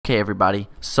Okay everybody,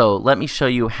 so let me show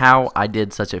you how I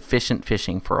did such efficient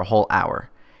fishing for a whole hour.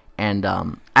 And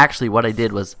actually what I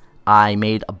did was I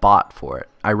made a bot for it.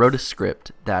 I wrote a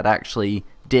script that actually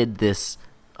did this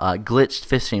glitched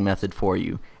fishing method for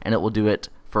you, and it will do it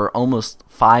for almost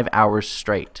 5 hours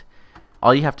straight.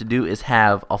 All you have to do is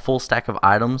have a full stack of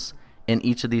items in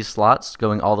each of these slots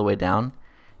going all the way down.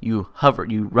 You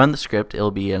run the script.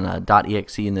 It'll be in a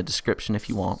 .exe in the description if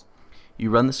you want. You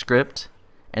run the script,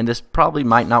 and this probably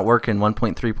might not work in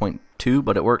 1.3.2,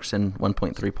 but it works in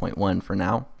 1.3.1 for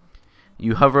now.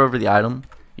 You hover over the item,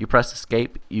 you press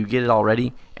escape, you get it all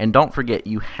ready, and don't forget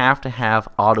you have to have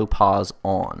auto pause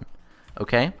on.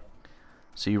 Okay?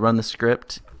 So you run the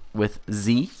script with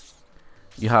Z.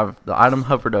 You have the item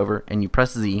hovered over, and you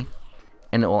press Z,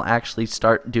 and it will actually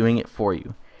start doing it for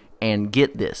you. And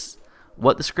get this,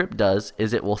 what the script does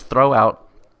is it will throw out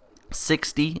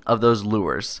 60 of those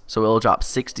lures. So it'll drop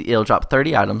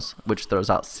 30 items, which throws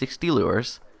out 60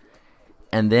 lures,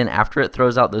 and then after it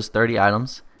throws out those 30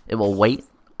 items, it will wait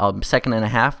a second and a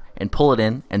half and pull it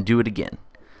in and do it again.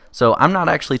 So I'm not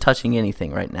actually touching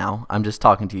anything right now. I'm just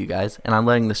talking to you guys, and I'm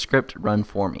letting the script run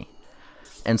for me.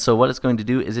 And so what it's going to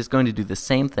do is it's going to do the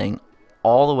same thing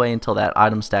all the way until that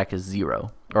item stack is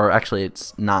 0, or actually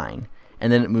it's 9,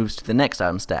 and then it moves to the next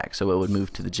item stack, so it would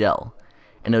move to the gel,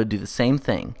 and it would do the same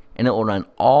thing, and it will run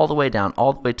all the way down,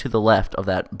 all the way to the left of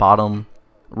that bottom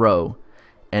row,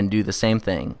 and do the same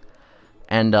thing.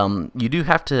 And you do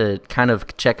have to kind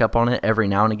of check up on it every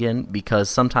now and again, because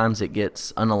sometimes it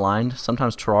gets unaligned.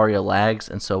 Sometimes Terraria lags,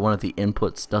 and so one of the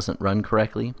inputs doesn't run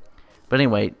correctly. But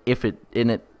anyway,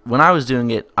 when I was doing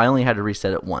it, I only had to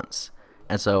reset it once,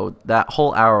 and so that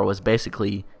whole hour was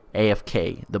basically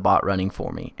AFK, the bot running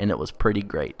for me, and it was pretty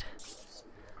great.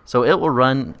 So it will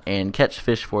run and catch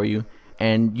fish for you,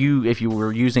 and if you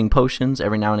were using potions,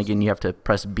 every now and again you have to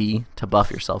press B to buff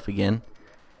yourself again.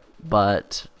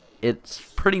 But it's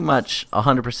pretty much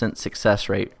 100% success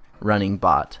rate running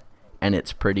bot, and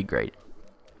it's pretty great.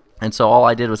 And so all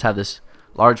I did was have this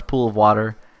large pool of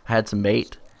water, I had some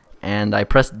bait, and I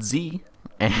pressed Z,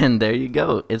 and there you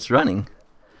go, it's running.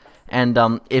 And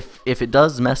if it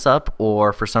does mess up,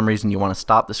 or for some reason you want to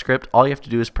stop the script, all you have to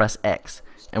do is press X.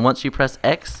 And once you press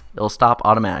X, it'll stop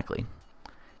automatically.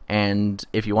 And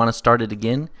if you want to start it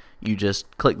again, you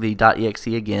just click the .exe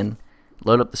again,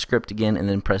 load up the script again, and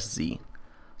then press Z.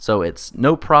 So it's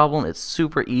no problem, it's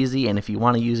super easy, and if you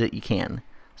want to use it, you can.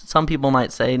 Some people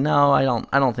might say, no, I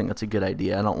don't think that's a good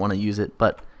idea, I don't want to use it,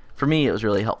 but for me it was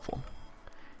really helpful.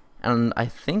 And I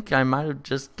think I might have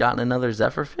just gotten another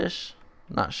zephyrfish.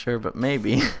 Not sure, but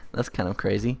maybe. That's kind of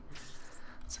crazy.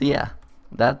 So yeah,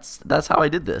 that's how I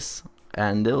did this,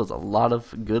 and it was a lot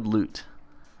of good loot.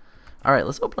 Alright,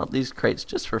 let's open up these crates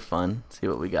just for fun, see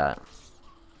what we got.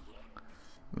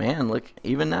 Man, look,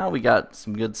 even now we got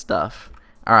some good stuff.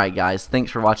 Alright guys,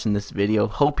 thanks for watching this video,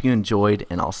 hope you enjoyed,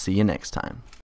 and I'll see you next time.